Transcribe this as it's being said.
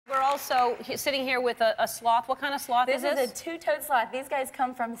also sitting here with a sloth. What kind of sloth is this? This is a two-toed sloth. These guys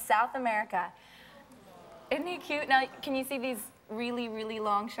come from South America. Isn't he cute? Now, can you see these really, really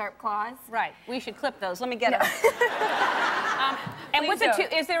long, sharp claws? Right. We should clip those. Let me get them. And what's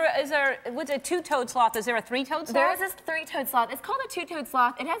a two-toed sloth? Is there a three-toed sloth? There is this three-toed sloth. It's called a two-toed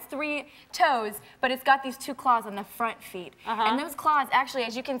sloth. It has 3 toes, but it's got these 2 claws on the front feet. And those claws, actually,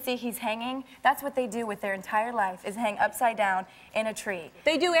 as you can see, he's hanging. That's what they do with their entire life, is hang upside down in a tree.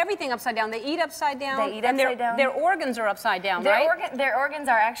 They do everything upside down. They eat upside down. They eat upside down. Their organs are upside down, right? Their organs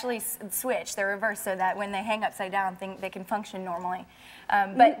are actually switched. They're reversed so that when they hang upside down, they can function normally.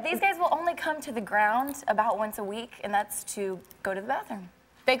 But these guys will only come to the ground about once a week, and that's to go to the bathroom.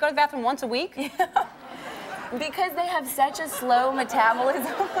 They go to the bathroom once a week? Yeah. Because they have such a slow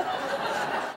metabolism.